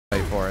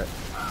for it.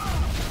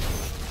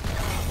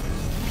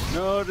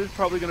 No, there's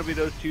probably gonna be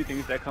those two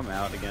things that come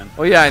out again.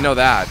 Well, yeah, I know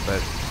that,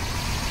 but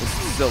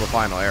this is still the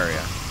final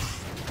area.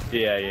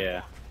 Yeah,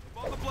 yeah.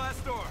 Look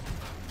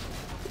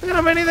at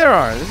how many there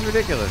are. This is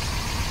ridiculous.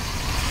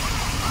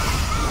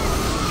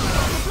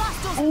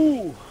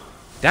 Ooh.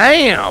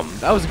 Damn,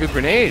 that was a good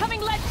grenade.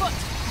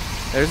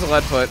 There's a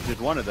lead foot. There's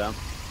one of them.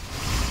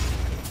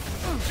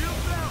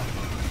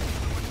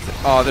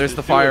 Oh, there's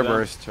the fire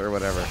burst or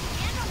whatever.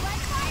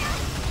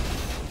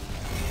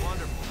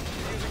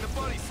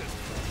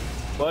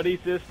 Buddy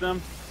system.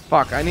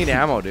 Fuck, I need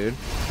ammo, dude. I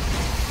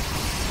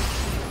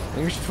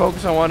think we should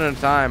focus on one at a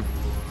time.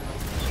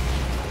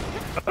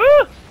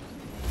 Ah!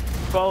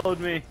 Followed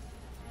me.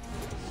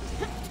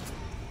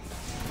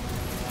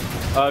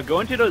 Go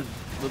into those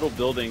little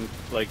buildings,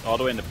 like all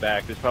the way in the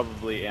back. There's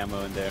probably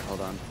ammo in there. Hold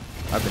on.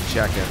 I've been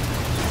checking.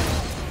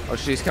 Oh,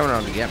 she's coming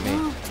around to get me.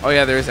 Oh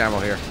yeah, there is ammo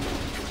here.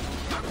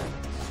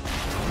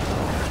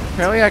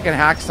 Apparently I can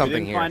hack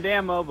something here. We didn't find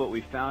ammo, but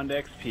we found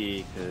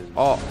XP.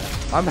 Oh,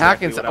 I'm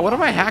hacking. What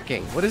am I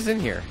hacking? What is in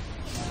here?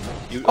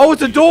 Oh,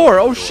 it's a door.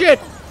 Oh shit.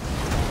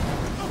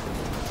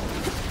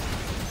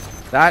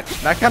 That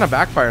kind of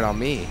backfired on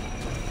me.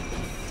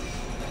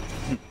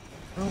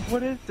 Oh,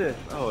 what is this?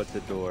 Oh, it's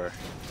a door.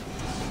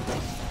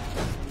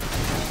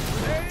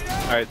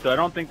 Alright, so I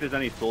don't think there's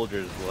any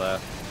soldiers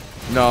left.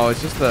 No,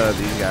 it's just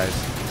these guys.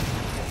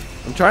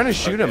 I'm trying to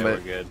shoot them, but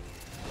we're good.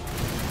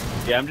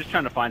 Yeah, I'm just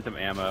trying to find some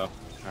ammo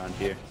around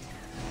here.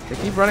 They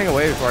keep running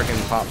away before I can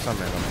pop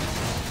something in them.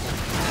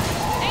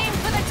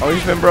 Oh,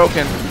 he's been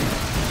broken.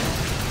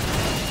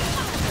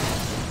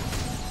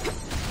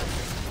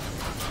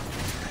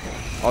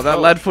 Oh, that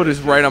lead foot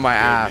is right on my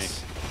ass.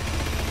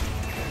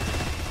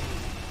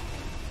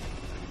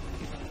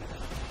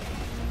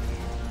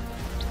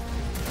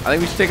 I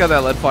think we should take out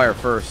that lead fire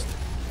first.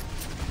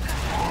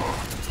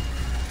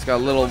 It's got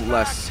a little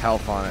less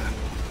health on it.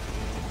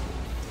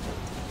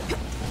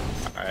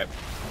 Alright.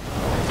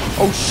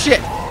 Oh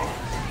shit!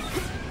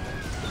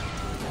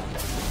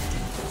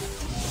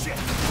 Shit!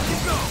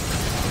 Go!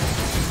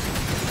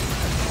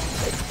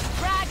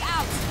 Frag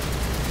out!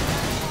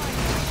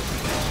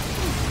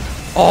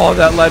 Oh,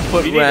 that lead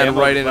foot ran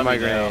right into my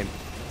grenade.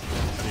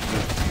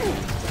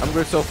 I'm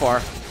good so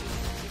far.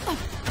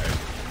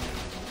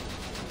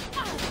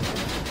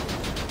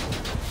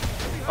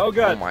 Oh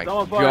god!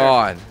 Oh my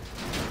god!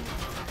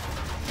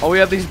 Oh, we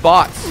have these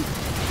bots.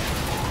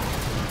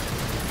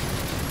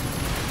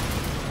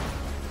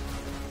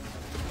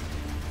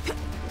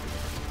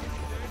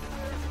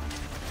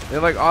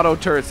 They're like auto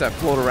turrets that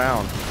float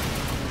around.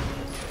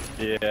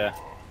 Yeah.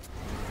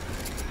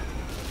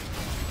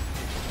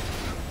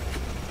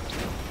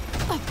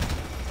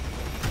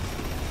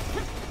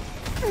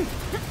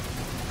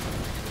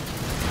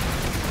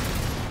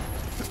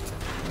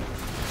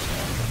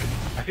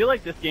 I feel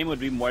like this game would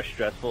be more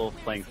stressful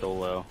playing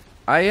solo.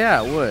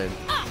 Yeah, it would.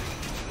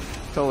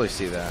 Totally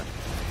see that.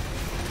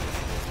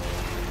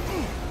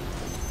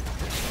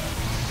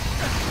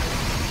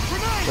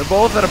 They're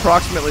both at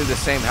approximately the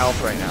same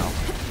health right now.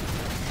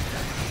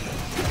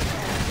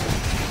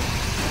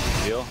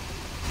 Deal.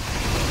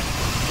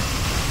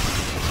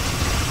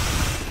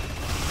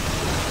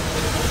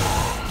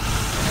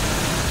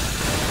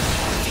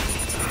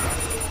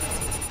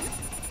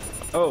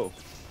 Oh.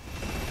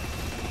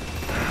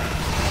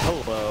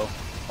 Hello.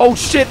 Oh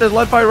shit, there's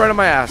lead fire right on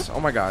my ass. Oh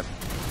my god.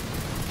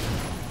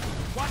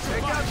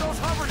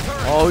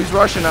 Oh, he's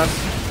rushing us.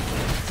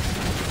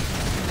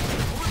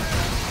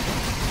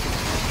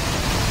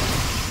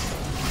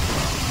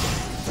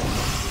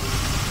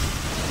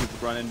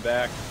 Keep running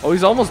back. Oh,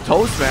 he's almost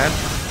toast, man.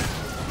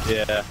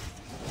 Yeah.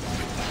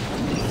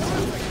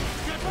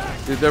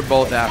 Dude, they're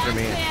both after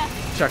me.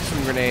 Chuck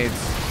some grenades.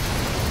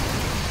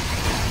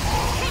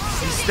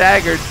 He's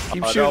staggered.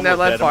 Keep shooting that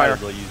lead fire. Might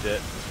as well use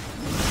it.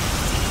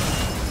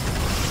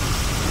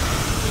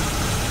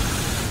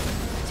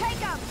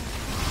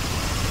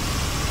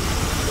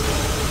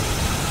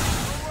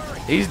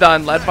 He's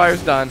done. Lead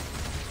fire's done.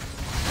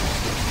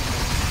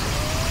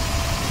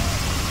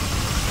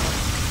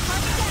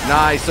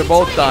 Nice. They're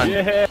both done.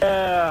 Yeah.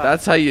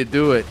 That's how you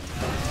do it.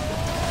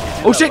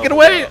 Oh shit! Get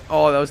away!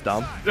 Oh, that was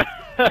dumb.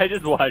 I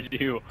just watched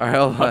you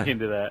walk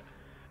into that.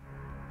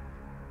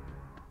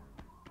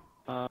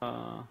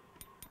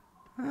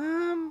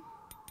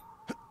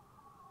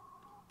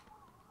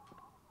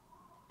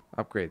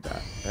 Upgrade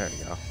that. There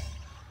you go.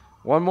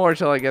 One more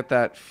till I get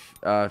that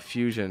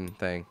fusion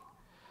thing.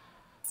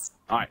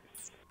 Alright.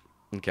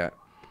 Okay.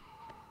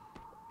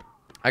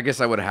 I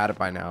guess I would have had it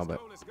by now, but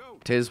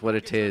tis what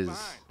it is.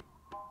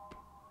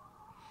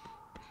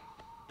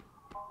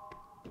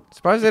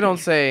 Surprised they don't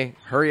say,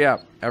 hurry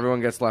up, everyone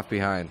gets left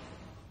behind.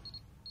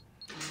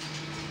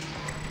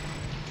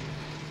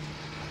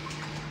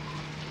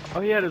 Oh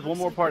yeah, there's one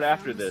more part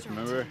after this,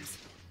 remember?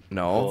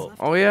 No.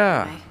 Oh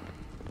yeah.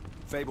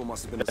 Fable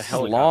must have been The a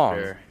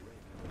helicopter.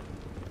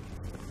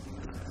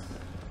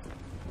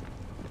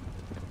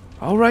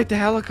 Oh right, the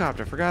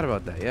helicopter. Forgot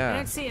about that. I Yeah.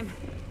 don't see him.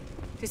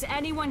 Does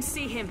anyone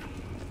see him?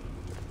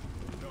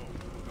 No,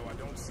 I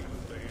don't see him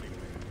there anyway.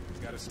 He's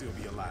gotta still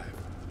be alive.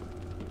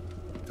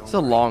 It's a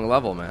long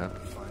level, man.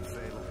 Find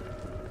Fable.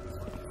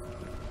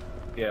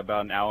 Yeah,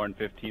 about an hour and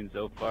 15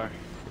 so far.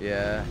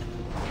 Yeah.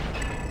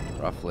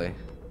 Roughly.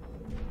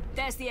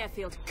 There's the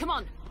airfield. Come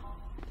on.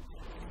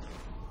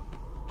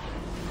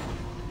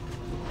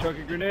 Chuck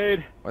a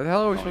grenade. Why the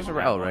hell are we supposed to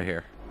rail right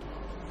here?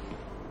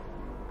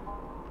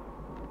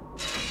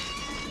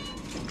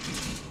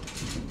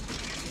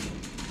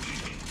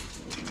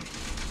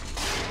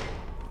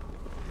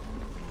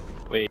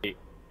 Wait,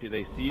 do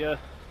they see us?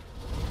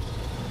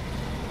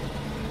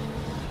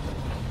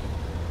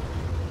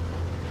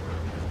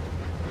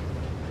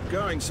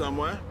 Going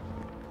somewhere?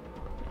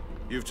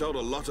 You've told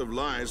a lot of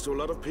lies to a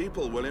lot of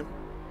people, William.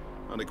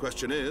 Only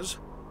question is,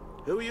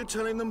 who are you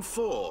telling them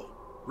for?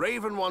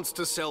 Raven wants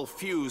to sell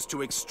fuse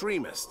to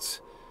extremists.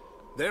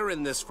 They're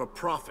in this for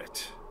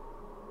profit.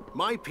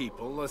 My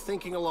people are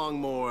thinking along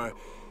more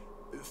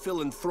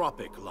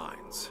philanthropic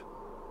lines.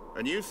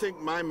 And you think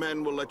my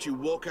men will let you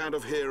walk out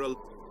of here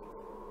al—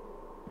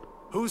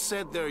 Who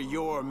said they're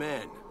your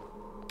men?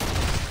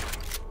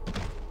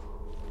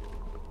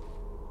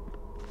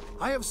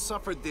 I have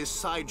suffered this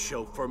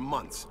sideshow for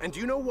months, and do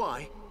you know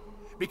why?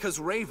 Because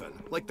Raven,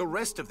 like the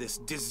rest of this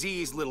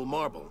diseased little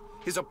marble,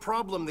 is a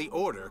problem the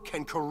Order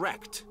can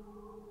correct.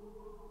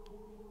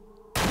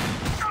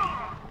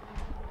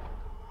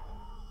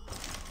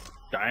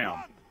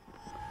 Damn.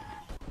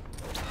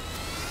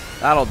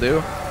 That'll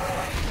do.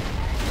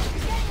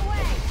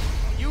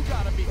 You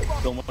gotta be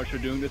So much for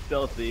doing this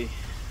stealthily.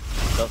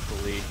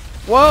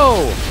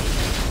 Whoa!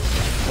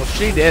 Well,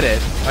 she did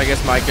it. I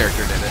guess my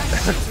character did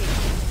it.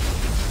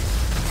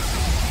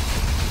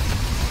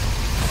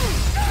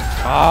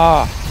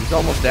 Ah, he's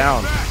almost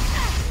down.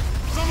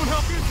 Someone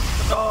help you!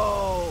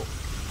 Oh!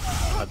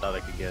 I thought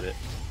I could get it.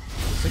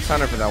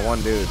 600 for that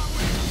one dude.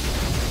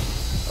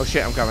 Oh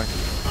shit, I'm coming.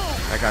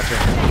 I got you.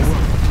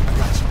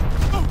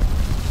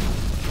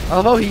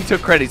 Although he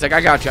took credit, he's like,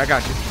 I got you, I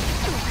got you.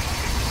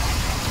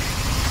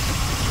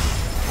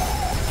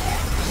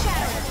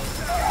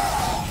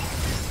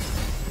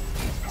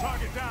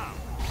 Target down.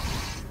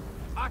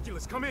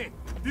 Oculus, come in.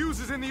 Fuse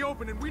is in the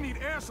open and we need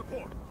air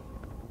support.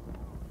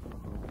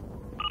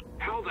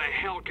 How the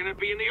hell can it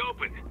be in the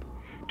open?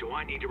 Do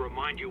I need to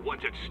remind you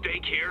what's at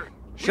stake here?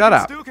 Shut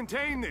up. Still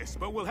contain this,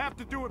 but we'll have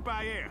to do it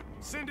by air.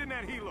 Send in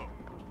that helo.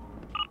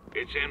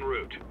 It's en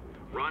route.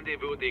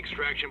 Rendezvous at the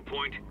extraction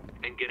point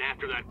and get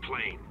after that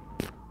plane.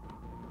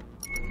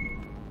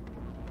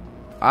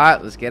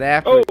 Alright, let's get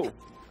after Oh! it.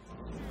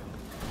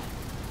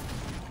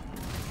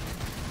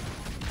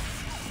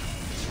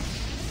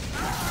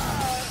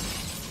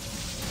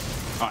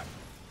 Alright.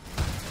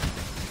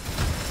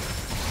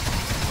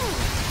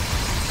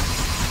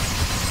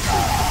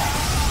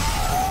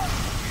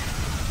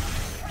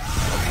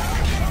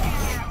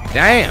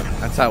 Damn,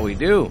 that's how we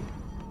do.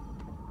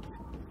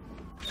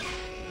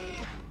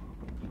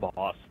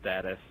 Boss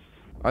status.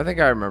 I think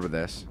I remember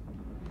this.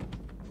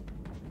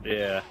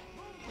 Yeah.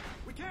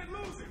 We can't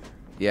lose it.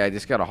 Yeah, I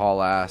just gotta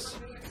haul ass.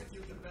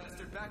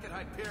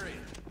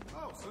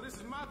 Oh, so this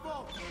is my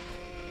fault.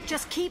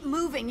 Just keep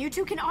moving. You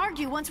two can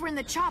argue once we're in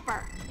the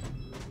chopper.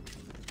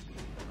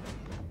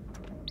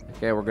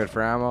 Okay, we're good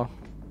for ammo.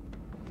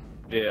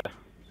 Yeah.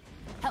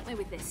 Help me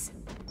with this.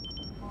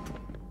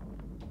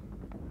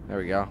 There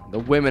we go. The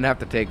women have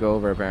to take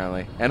over,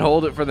 apparently. And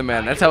hold it for the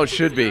men. That's how it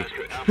should be.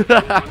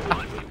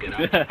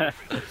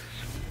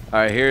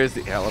 Alright, here's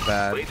the Lay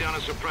helipad. down a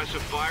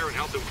suppressive fire and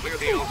help them clear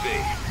the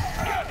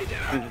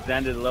LZ. Since it's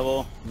ended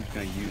level, I'm just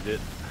gonna use it.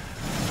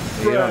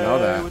 You don't know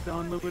that. With the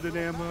unlimited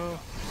ammo.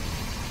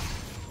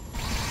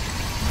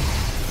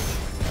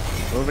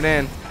 Moving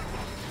in.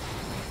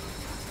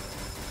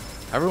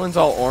 Everyone's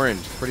all orange.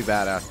 It's pretty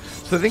badass.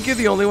 So I think you're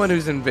the only one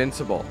who's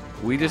invincible.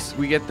 We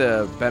get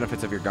the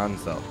benefits of your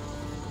guns, though.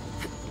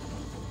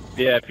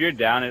 Yeah, if you're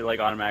down, it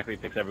like automatically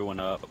picks everyone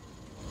up.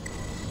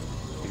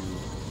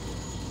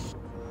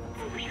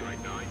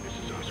 Overstrike 9, this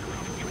is Oscar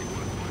Alpha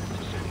 311.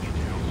 Descending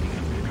into LZ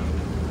and pickup.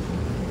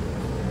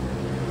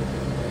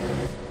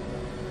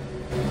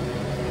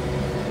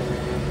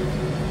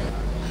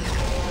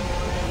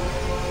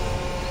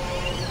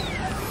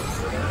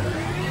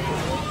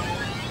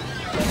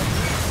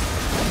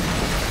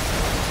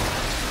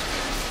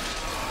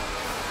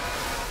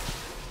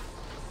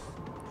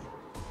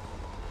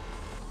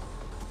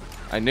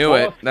 I knew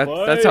it.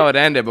 That's how it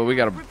ended, but we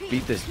gotta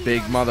beat this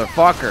big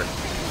motherfucker.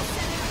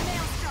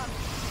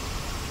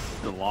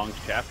 It's a long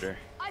chapter.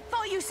 I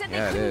thought you said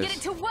Yeah, they it couldn't is. get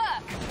it to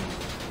work.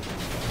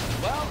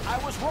 Well, I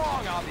was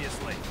wrong,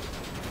 obviously.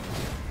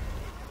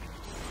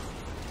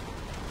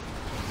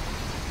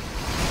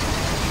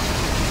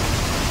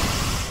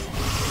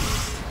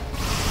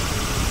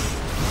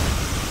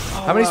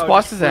 How many wow,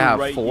 spots just does it have?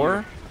 right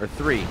 4 or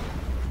 3?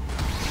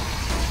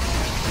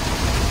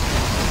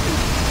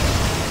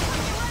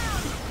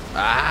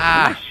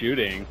 Ah!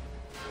 Shooting.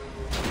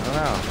 I don't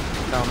know.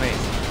 Tell me.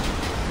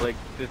 Like,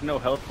 there's no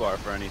health bar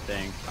for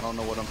anything. I don't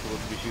know what I'm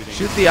supposed to be shooting.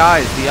 Shoot the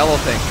eyes, the yellow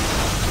thing.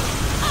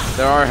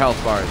 There are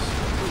health bars.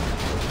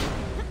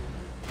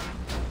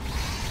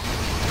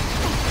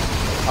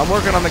 I'm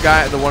working on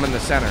the one in the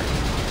center.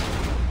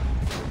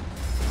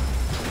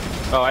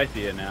 Oh, I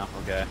see it now.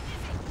 Okay.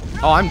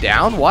 Oh, I'm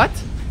down? What?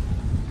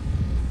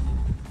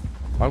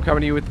 I'm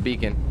coming to you with the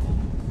beacon.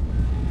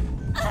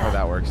 Oh,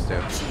 that works too.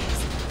 Running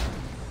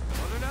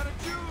out of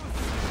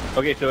juice.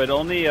 Okay, so it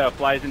only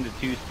flies into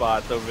 2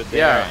 spots over there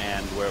Yeah.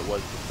 and where it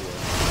was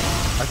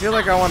before. I feel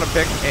like I want to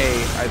pick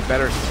a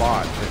better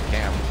spot to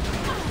camp.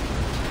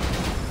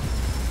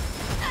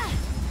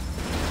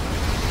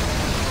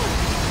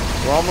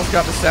 We're almost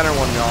got the center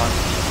one gone.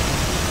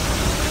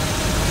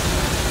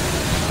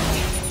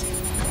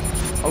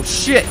 Oh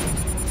shit!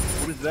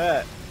 What is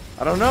that?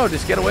 I don't know.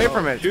 Just get away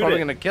from it. It's shoot probably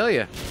it. gonna kill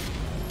you.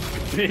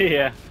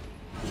 Yeah.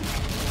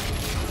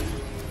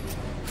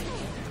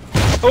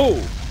 Oh!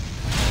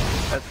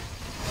 That's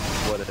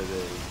what it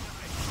is.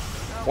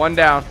 One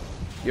down.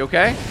 You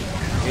okay?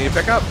 You need to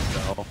pick up?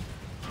 No.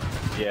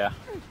 Yeah.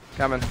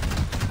 Coming.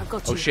 I've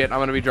got you. Oh shit! I'm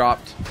gonna be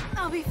dropped.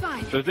 I'll be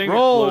fine. Those things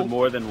Roll. explode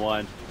more than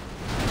once.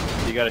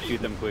 You gotta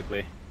shoot them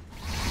quickly.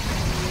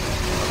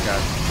 Okay.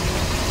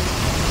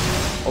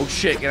 Oh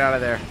shit! Get out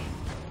of there.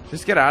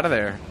 Just get out of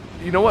there.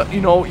 You know what?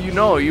 You know.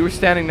 You were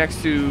standing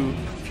next to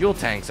fuel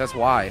tanks. That's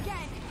why.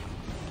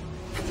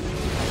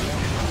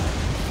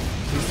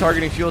 He's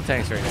targeting fuel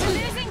tanks right now.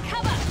 Losing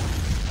cover.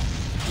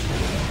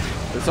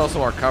 It's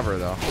also our cover,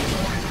 though.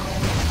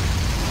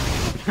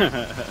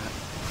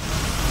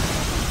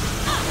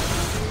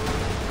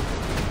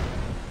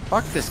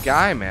 Fuck this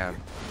guy, man.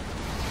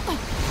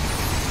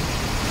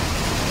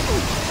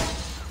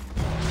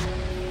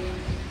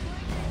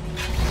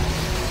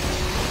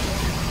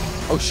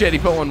 Oh shit, he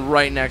put one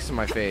right next to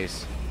my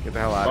face. Get the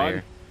hell out of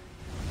here.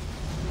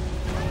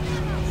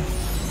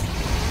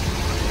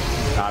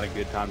 Not a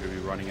good time to be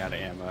running out of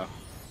ammo.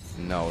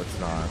 No, it's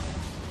not.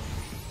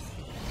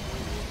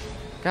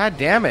 God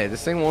damn it,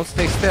 this thing won't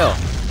stay still.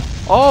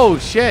 Oh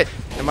shit!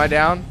 Am I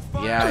down?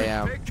 Yeah, I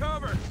am. Take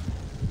cover.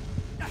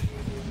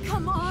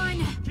 Come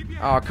on.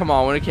 Oh, come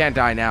on, we can't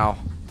die now.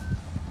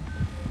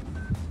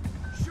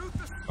 Shoot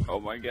the Oh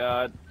my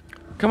god.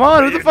 Come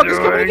on, who the fuck is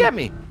coming to get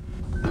me?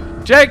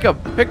 Jacob,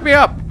 pick me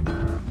up.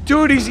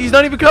 Dude, he's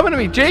not even coming to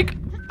me. Jake?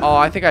 Oh,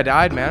 I think I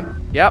died,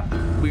 man. Yep,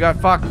 we got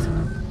fucked.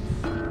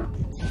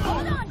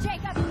 Hold on,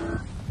 Jacob.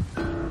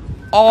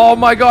 Oh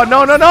my god,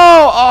 no, no,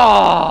 no!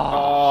 Oh!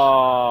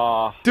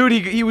 Oh. Dude,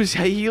 he was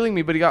healing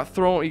me, but he got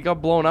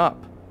blown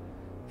up.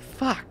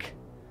 Fuck.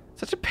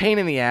 Such a pain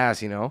in the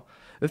ass, you know?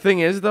 The thing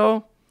is,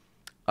 though,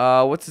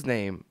 what's his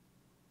name?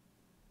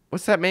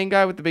 What's that main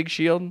guy with the big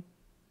shield?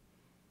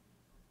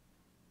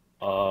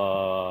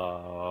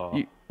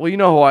 Well, you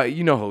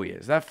know who he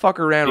is. That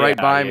fucker ran right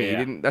by me. He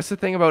didn't. That's the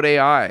thing about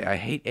AI. I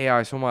hate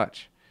AI so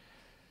much.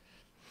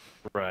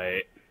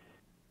 Right.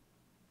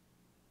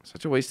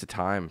 Such a waste of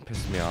time.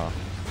 Pisses me off.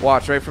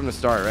 Watch right from the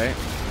start, right?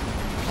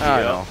 I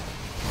don't know.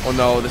 Oh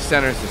no, the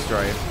center's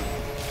destroyed.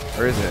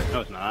 Or is it?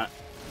 No, it's not.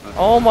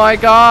 Oh my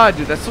god,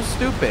 dude, that's so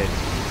stupid.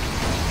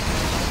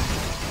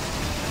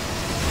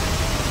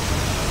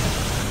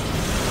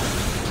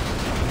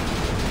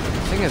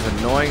 This thing is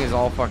annoying as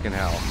all fucking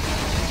hell.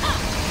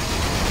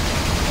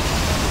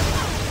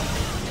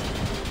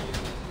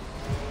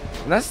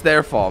 And that's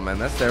their fault, man.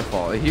 That's their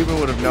fault. A human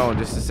would have known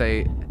just to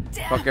say,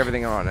 fuck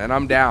everything on. And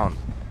I'm down.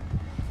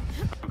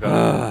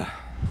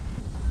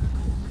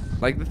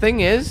 Like, the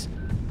thing is,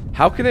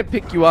 how can it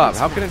pick you up?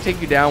 How can it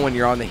take you down when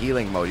you're on the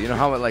healing mode? You know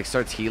how it, like,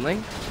 starts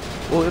healing?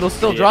 Well, it'll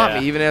still drop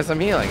me even as I'm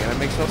healing, and it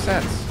makes no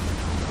sense.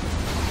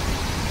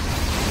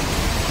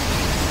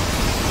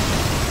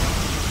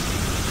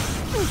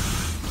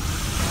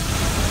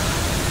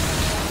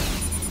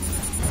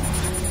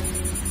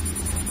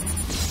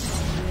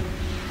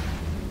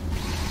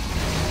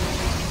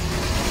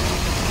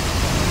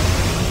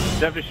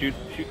 You have to shoot.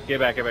 Get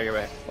back.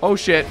 Oh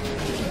shit.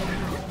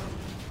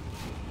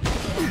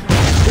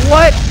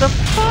 What the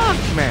fuck,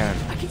 man?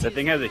 That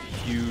thing has a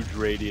huge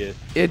radius.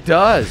 It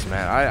does,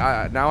 man.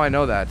 I now I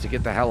know that to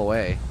get the hell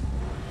away.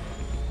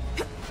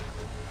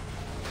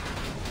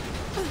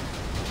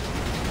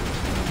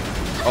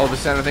 Oh, the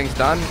center thing's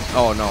done?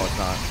 Oh no, it's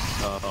not.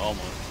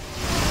 Almost.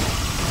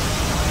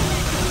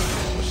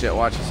 Oh shit,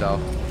 watch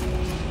yourself.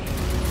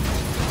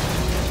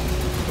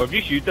 But if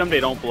you shoot them,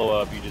 they don't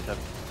blow up. You just have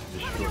to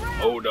destroy them.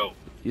 Oh no.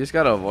 You just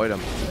gotta avoid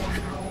them.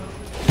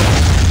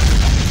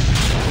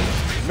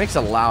 It makes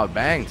a loud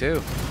bang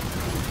too.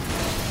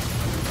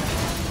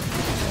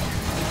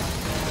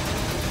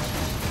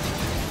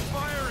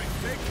 firing.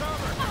 Take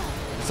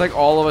cover. It's like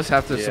all of us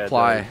have to Yeah, it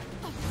supply.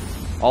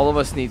 All of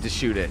us need to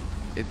shoot it.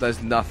 It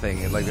does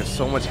nothing. Like there's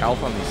so much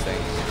health on these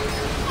things.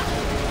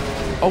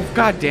 Oh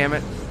god damn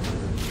it.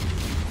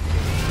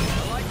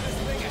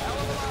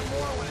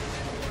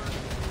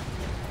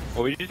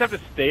 Well, we just have to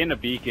stay in the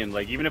beacon.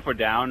 Like, even if we're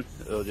down,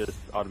 it'll just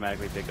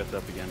automatically pick us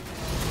up again.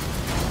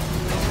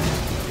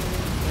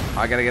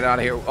 I gotta get out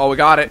of here. Oh, we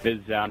got it.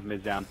 Mid's down,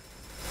 mid's down.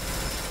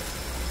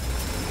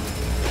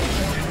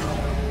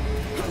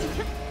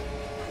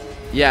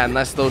 Yeah,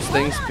 unless those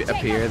things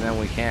appear, then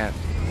we can't.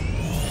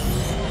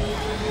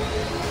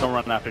 Don't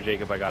run after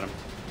Jacob, I got him.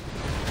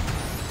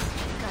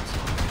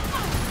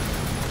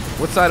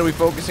 What side are we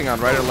focusing on?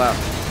 Right or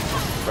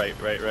left? Right.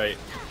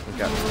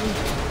 Okay.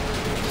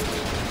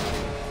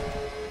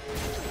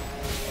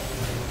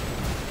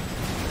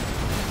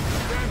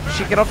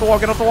 Shit, get off the wall,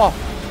 get off the wall.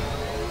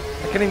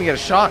 I can't even get a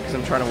shot because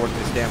I'm trying to work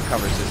this damn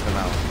cover system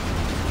out.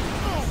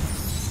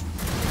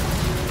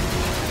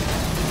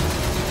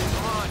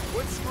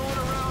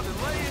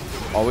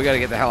 Oh, we gotta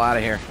get the hell out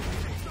of here.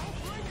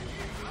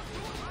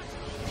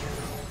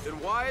 Then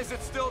why is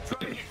it still trying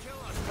to kill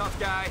us, tough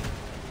guy?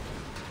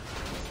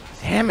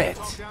 Damn it.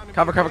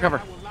 Cover. I will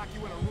lock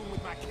you in a room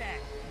with my cat.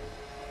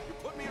 You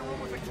put me in a room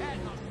with a cat.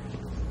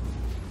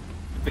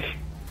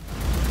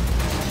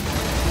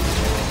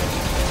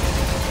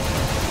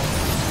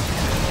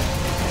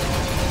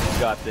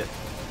 Got this.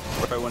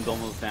 Right one's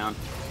almost down.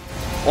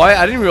 Why?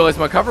 I didn't realize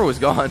my cover was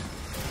gone.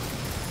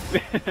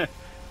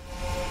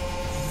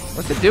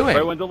 What's it doing?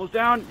 Right one's almost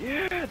down.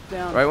 Yeah, it's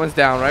down. Right one's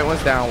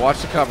down.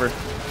 Watch the cover.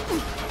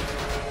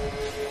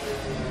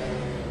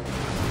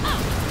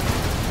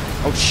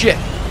 Oh shit.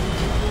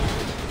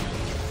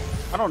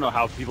 I don't know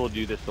how people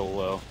do this so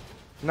low.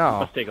 No.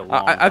 Must take a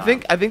long I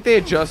time. think they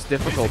adjust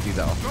difficulty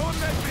though.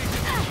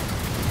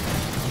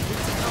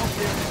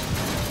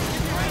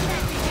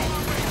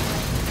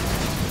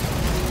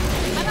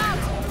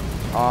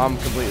 Oh, I'm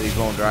completely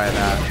blown dry of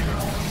that.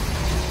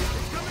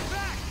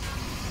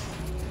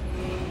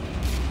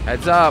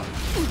 Heads up.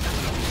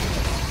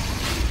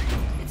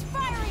 It's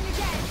firing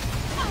again.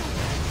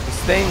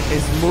 This thing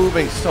is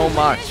moving so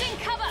much. Losing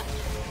cover.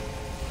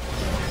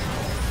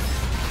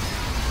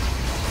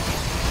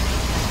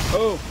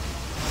 Oh.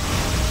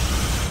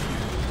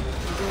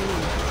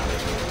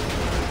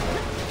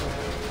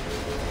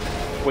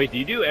 Wait, do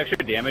you do extra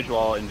damage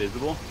while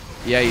invisible?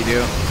 Yeah, you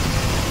do.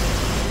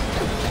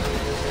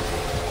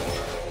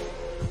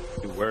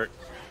 It work.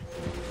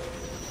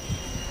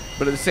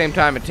 But at the same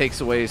time, it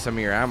takes away some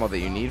of your ammo that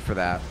you need for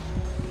that.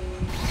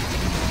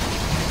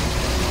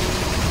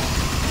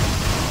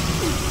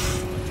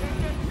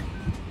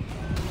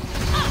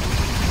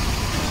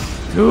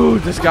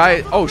 Dude, this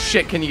guy... Oh,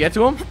 shit. Can you get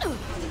to him?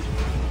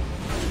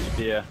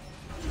 Yeah.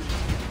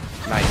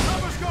 Nice.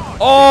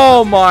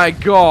 Oh, my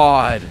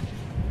God.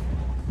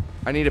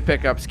 I need a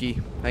pickup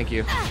ski. Thank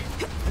you.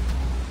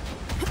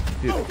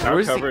 Dude, Our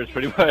where's cover is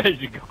pretty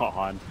much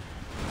gone.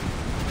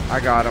 I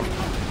got him.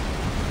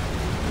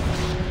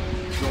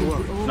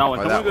 No, when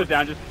Oh, someone that goes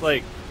down, just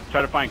like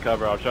try to find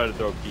cover. I'll try to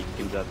throw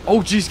beacons at them.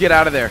 Oh, jeez, get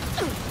out of there.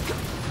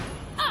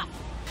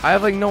 I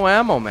have, like, no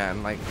ammo,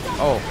 man. Like,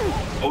 oh.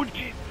 Oh,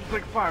 jeez, there's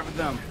like 5 of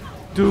them.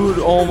 Dude,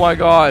 oh, my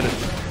God.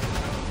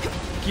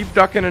 Keep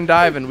ducking and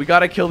diving. We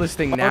gotta kill this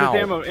thing now. Oh,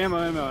 there's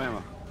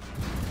ammo.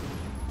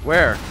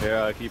 Where?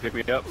 Yeah, can you pick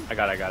me up? I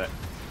got it.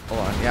 Hold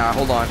on. Yeah,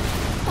 hold on.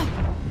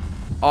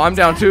 Oh, I'm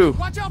down too.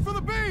 Watch out for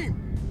the beam!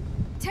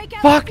 Take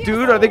out Fuck, the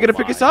dude. Are they gonna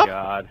pick My us up?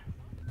 God.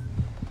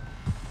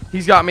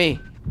 He's got me.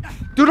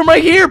 Dude, I'm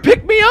right here.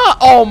 Pick me up.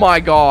 Oh,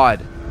 my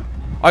God.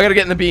 I gotta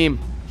get in the beam.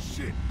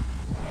 Shit.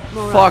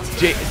 Fuck,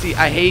 Jay. See,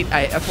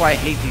 that's why I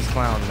hate these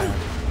clowns, man.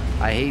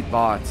 I hate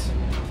bots.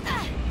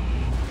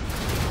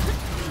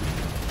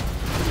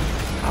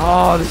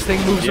 Oh, this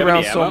thing moves Do you have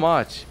around any so ammo?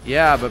 much.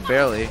 Yeah, but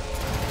barely.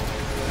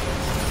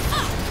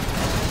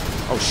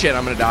 Oh, shit.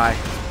 I'm gonna die.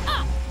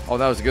 Oh,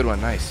 that was a good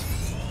one. Nice.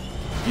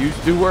 You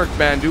do work,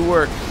 man. Do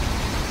work.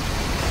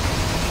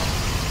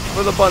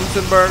 For the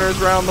Bunsen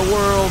burners around the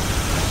world.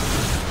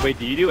 Wait,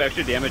 do you do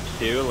extra damage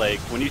too? Like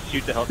when you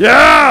shoot the health?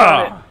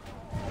 Yeah!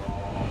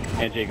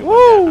 And Jacob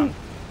Woo! went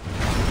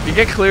down. You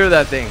get clear of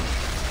that thing.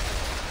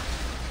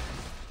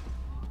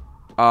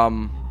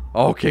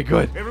 Okay,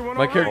 good. Everyone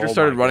My all character right?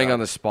 started Oh my running God. on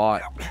the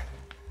spot.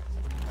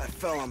 I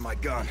fell on my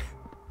gun.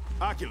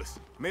 Oculus,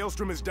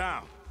 Maelstrom is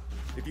down.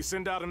 If you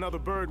send out another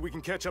bird, we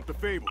can catch up to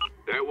Fable.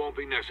 That won't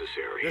be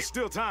necessary. There's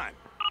still time.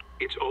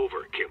 It's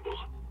over, Kimball.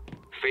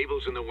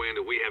 Fable's in the wind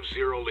and we have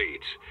 0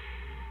 leads.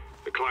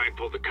 The client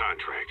pulled the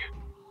contract.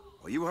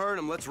 Well, you heard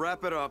him. Let's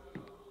wrap it up.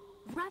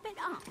 Wrap it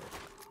up.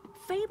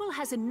 Fable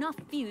has enough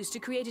fuse to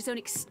create its own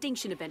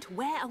extinction event.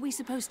 Where are we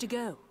supposed to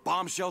go?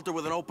 Bomb shelter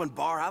with an open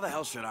bar? How the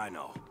hell should I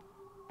know?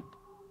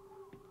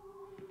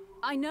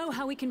 I know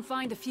how we can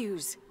find the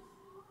fuse.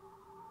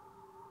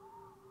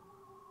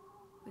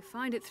 We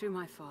find it through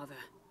my father.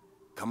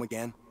 Come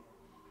again?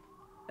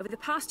 Over the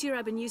past year,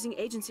 I've been using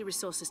agency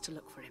resources to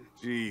look for him.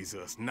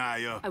 Jesus,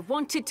 Naya. I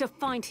wanted to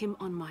find him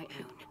on my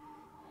own.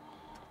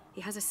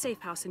 He has a safe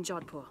house in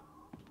Jodhpur.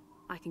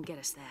 I can get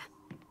us there.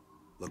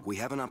 Look, we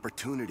have an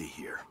opportunity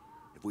here.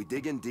 If we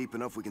dig in deep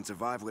enough, we can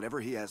survive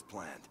whatever he has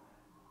planned.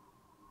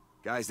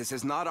 Guys, this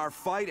is not our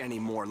fight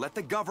anymore. Let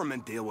the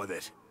government deal with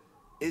it.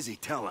 Izzy,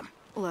 tell him.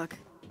 Look,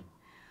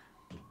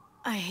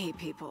 I hate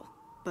people,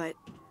 but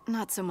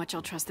not so much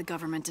I'll trust the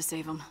government to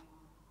save them.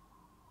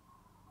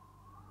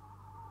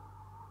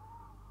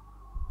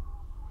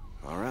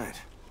 All right.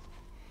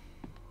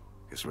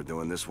 Guess we're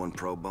doing this one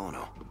pro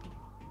bono.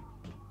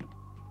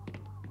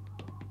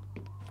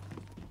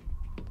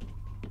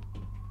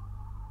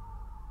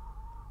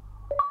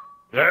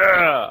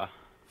 Yeah.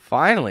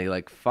 Finally,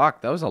 like,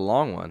 fuck, that was a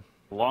long one.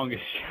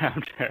 Longest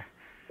chapter.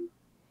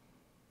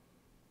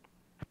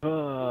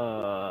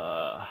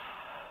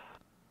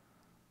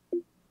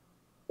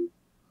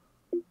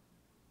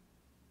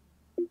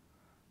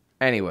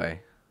 Anyway.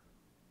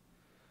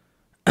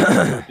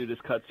 We'll do this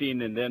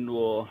cutscene and then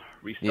we'll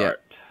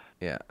restart.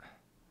 Yeah.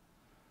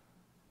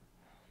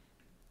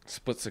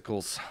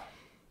 Splitsicles.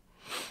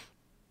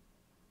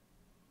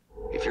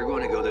 If you're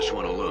going to go this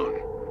one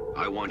alone,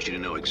 I want you to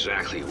know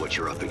exactly what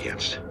you're up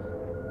against.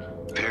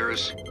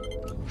 Paris,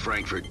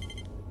 Frankfurt,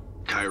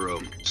 Cairo,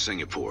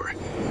 Singapore.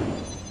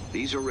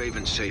 These are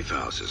Raven safe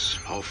houses,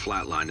 all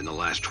flatlined in the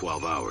last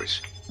 12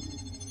 hours.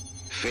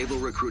 Fable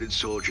recruited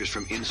soldiers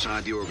from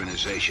inside the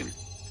organization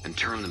and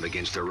turned them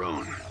against their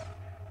own.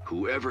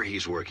 Whoever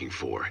he's working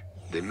for,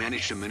 they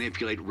managed to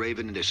manipulate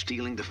Raven into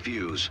stealing the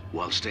fuse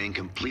while staying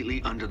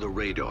completely under the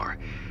radar.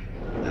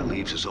 That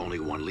leaves us only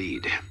one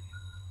lead.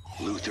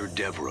 Luther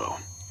Devereaux,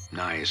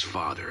 Naya's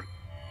father.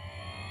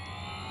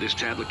 This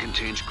tablet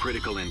contains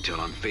critical intel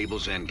on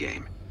Fable's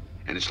endgame,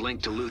 and it's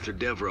linked to Luther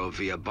Devereaux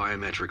via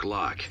biometric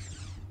lock.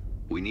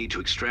 We need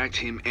to extract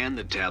him and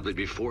the tablet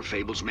before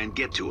Fable's men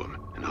get to him,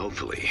 and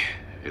hopefully,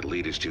 it'll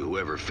lead us to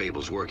whoever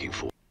Fable's working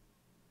for.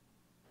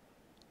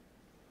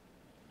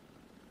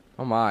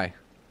 Oh my.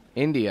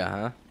 India,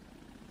 huh?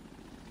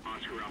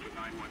 Oscar Alpha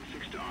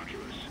 916 to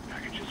Oculus.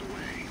 Packages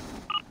away.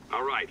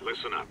 All right,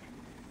 listen up.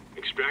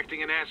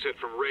 Extracting an asset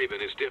from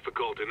Raven is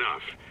difficult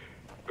enough,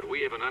 but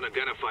we have an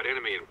unidentified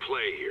enemy in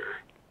play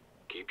here.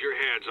 Keep your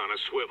heads on a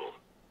swivel.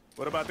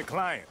 What about the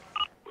client?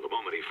 Well, the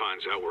moment he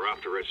finds out we're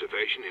off the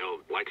reservation,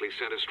 he'll likely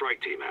send a strike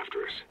team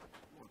after us.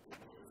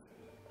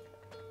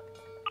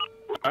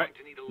 We're going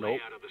to need a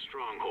layout of the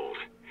stronghold.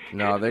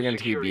 No, they're gonna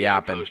keep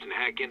yapping. And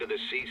hack into the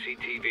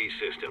CCTV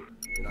system.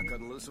 You're not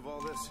cutting loose of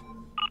all this?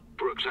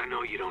 Brooks, I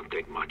know you don't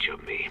think much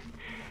of me.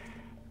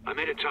 I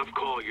made a tough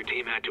call your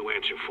team had to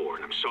answer for,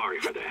 and I'm sorry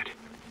for that.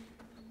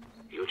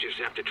 You'll just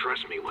have to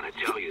trust me when I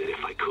tell you that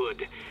if I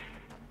could,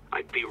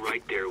 I'd be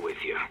right there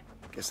with you.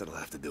 Guess that'll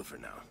have to do for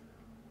now.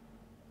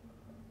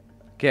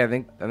 Okay, I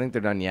think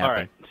they're done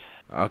yapping.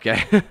 All right.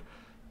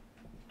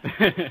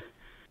 Okay.